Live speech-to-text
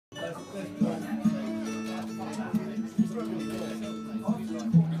Just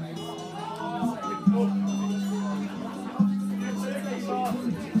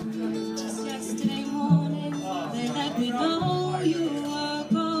yesterday morning, they let me know you were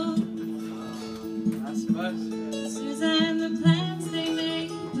gone. Suzanne, the plans they made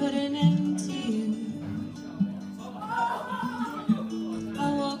put an end to you.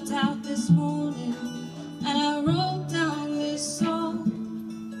 I walked out this morning and I wrote down this song.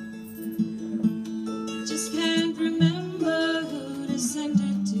 Just can't remember who to send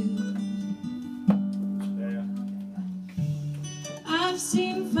it to. I've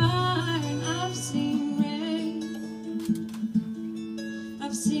seen fire and I've seen rain.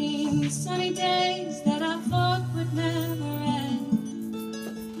 I've seen sunny days that I thought would never end.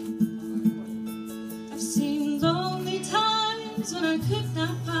 I've seen lonely times when I could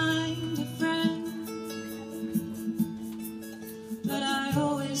not find a friend. But I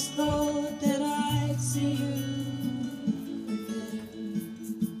always thought that I'd see you again.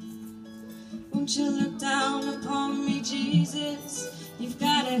 Won't you look down upon me, Jesus? You've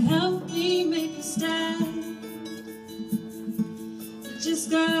got to help me make a stand. You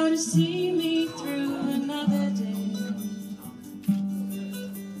just got to see me through another day.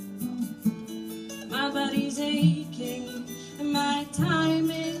 My body's aching and my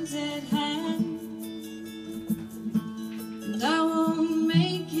time is at hand. And I won't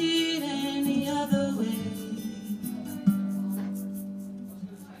make it any other way.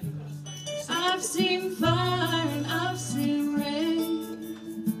 I've seen fire and I've seen rain.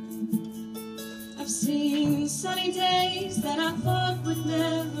 I've seen sunny days that I thought would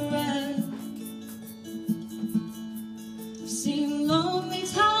never end. I've seen lonely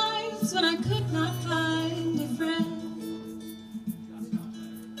times when I could not find a friend.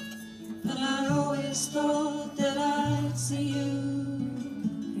 But I always thought that I'd see you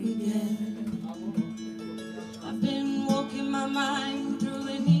again. I've been walking my mind through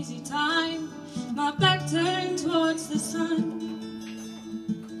an easy time, my back turned towards the sun.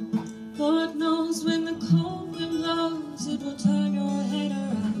 Lord knows when the cold wind blows, it will turn your head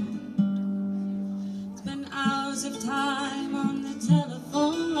around. Spend hours of time on the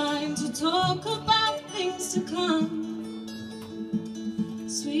telephone line to talk about things to come.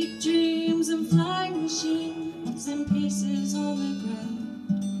 Sweet dreams and flying machines and pieces on the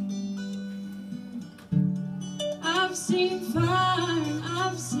ground. I've seen fire and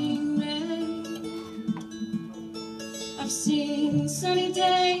I've seen rain. I've seen sunny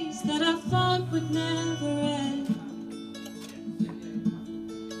days that I thought would never end.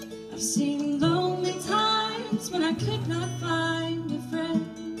 I've seen lonely times when I could not find a friend.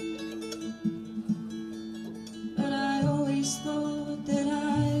 But I always thought that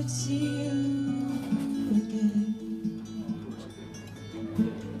I'd see you again.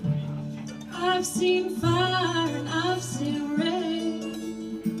 I've seen fire and I've seen rain.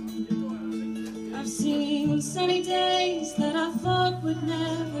 I've seen sunny days that I thought would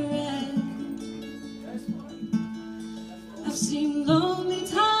never end. I've seen lonely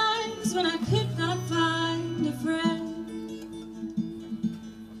times when I could not find a friend.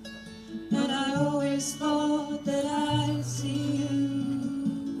 But I always thought that I'd see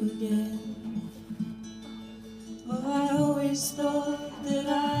you again. Oh, I always thought